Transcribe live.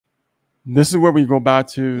This is where we go back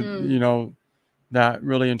to, you know, that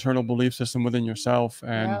really internal belief system within yourself.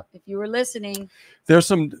 And Yep. If you were listening, there's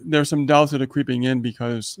some doubts that are creeping in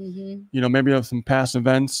because, you know, maybe you have some past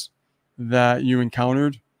events that you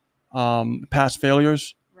encountered, past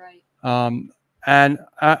failures. right? And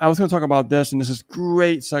I was going to talk about this, and this is a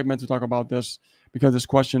great segment to talk about this because this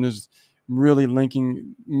question is really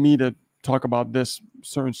linking me to talk about this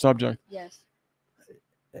certain subject. Yes.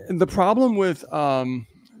 The problem with,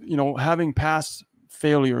 you know, having past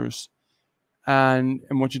failures and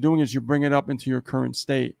what you're doing is you bring it up into your current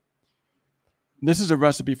state. This is a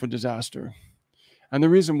recipe for disaster. And the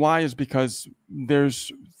reason why is because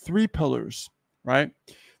there's three pillars, right?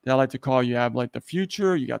 That I like to call, you have like the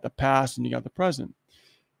future, you got the past, and you got the present.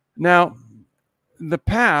 Now, the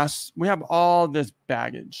past, we have all this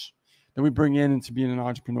baggage that we bring in into being an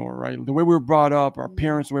entrepreneur, right? The way we were brought up, our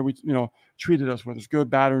parents, the way we, you know, treated us, whether it's good,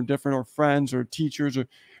 bad, or indifferent, or friends, or teachers,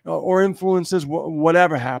 or influences,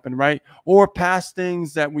 whatever happened, right? Or past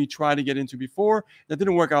things that we tried to get into before that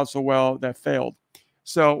didn't work out so well, that failed.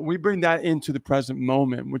 So we bring that into the present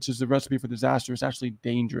moment, which is the recipe for disaster. It's actually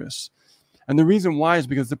dangerous. And the reason why is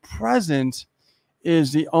because the present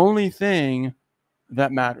is the only thing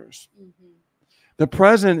that matters. The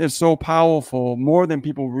present is so powerful, more than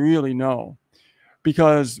people really know,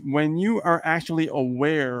 because when you are actually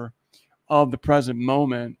aware of the present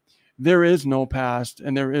moment, there is no past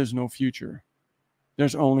and there is no future.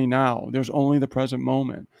 There's only now. There's only the present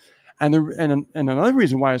moment. And another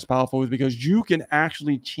reason why it's powerful is because you can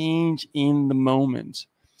actually change in the moment.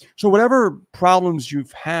 So whatever problems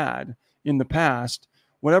you've had in the past,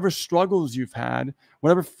 whatever struggles you've had,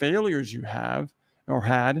 whatever failures you have or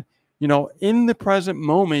had, you know, in the present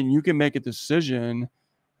moment, you can make a decision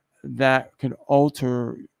that could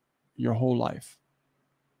alter your whole life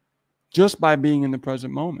just by being in the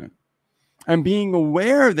present moment and being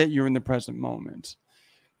aware that you're in the present moment.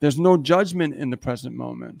 There's no judgment in the present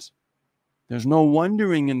moment. There's no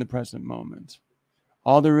wondering in the present moment.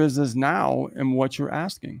 All there is now and what you're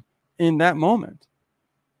asking in that moment.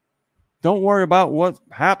 Don't worry about what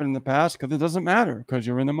happened in the past because it doesn't matter because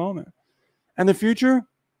you're in the moment. And the future,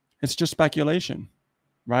 it's just speculation,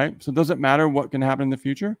 right? So it doesn't matter what can happen in the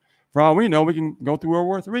future. For all we know, we can go through World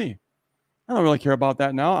War III. I don't really care about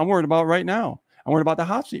that now. I'm worried about right now. I'm worried about the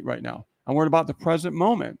hot seat right now. I'm worried about the present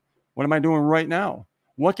moment. What am I doing right now?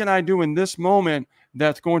 What can I do in this moment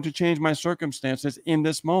that's going to change my circumstances in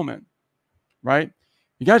this moment, right?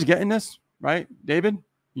 You guys getting this, right? David,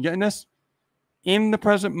 you getting this? In the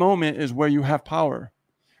present moment is where you have power.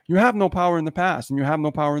 You have no power in the past and you have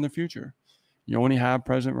no power in the future. You only have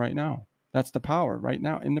present right now. That's the power right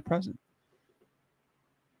now in the present.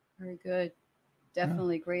 Very good.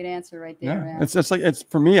 Definitely great answer right there, Yeah, man. it's like, it's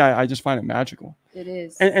for me, I just find it magical. It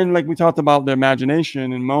is. And like we talked about the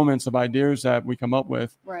imagination and moments of ideas that we come up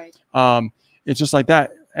with. Right. It's just like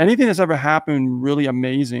that. Anything that's ever happened really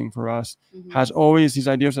amazing for us has always, these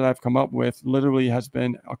ideas that I've come up with literally has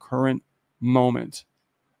been a current moment.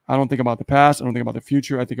 I don't think about the past. I don't think about the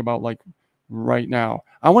future. I think about like right now.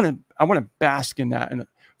 I want to bask in that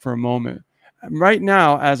for a moment. Right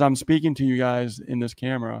now, as I'm speaking to you guys in this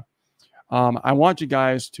camera, I want you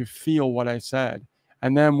guys to feel what I said.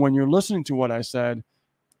 And then when you're listening to what I said,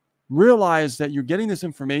 realize that you're getting this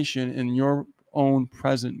information in your own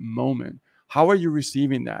present moment. How are you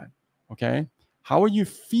receiving that? Okay. How are you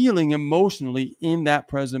feeling emotionally in that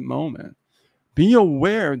present moment? Be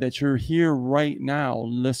aware that you're here right now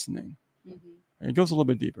listening. It goes a little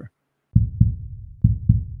bit deeper.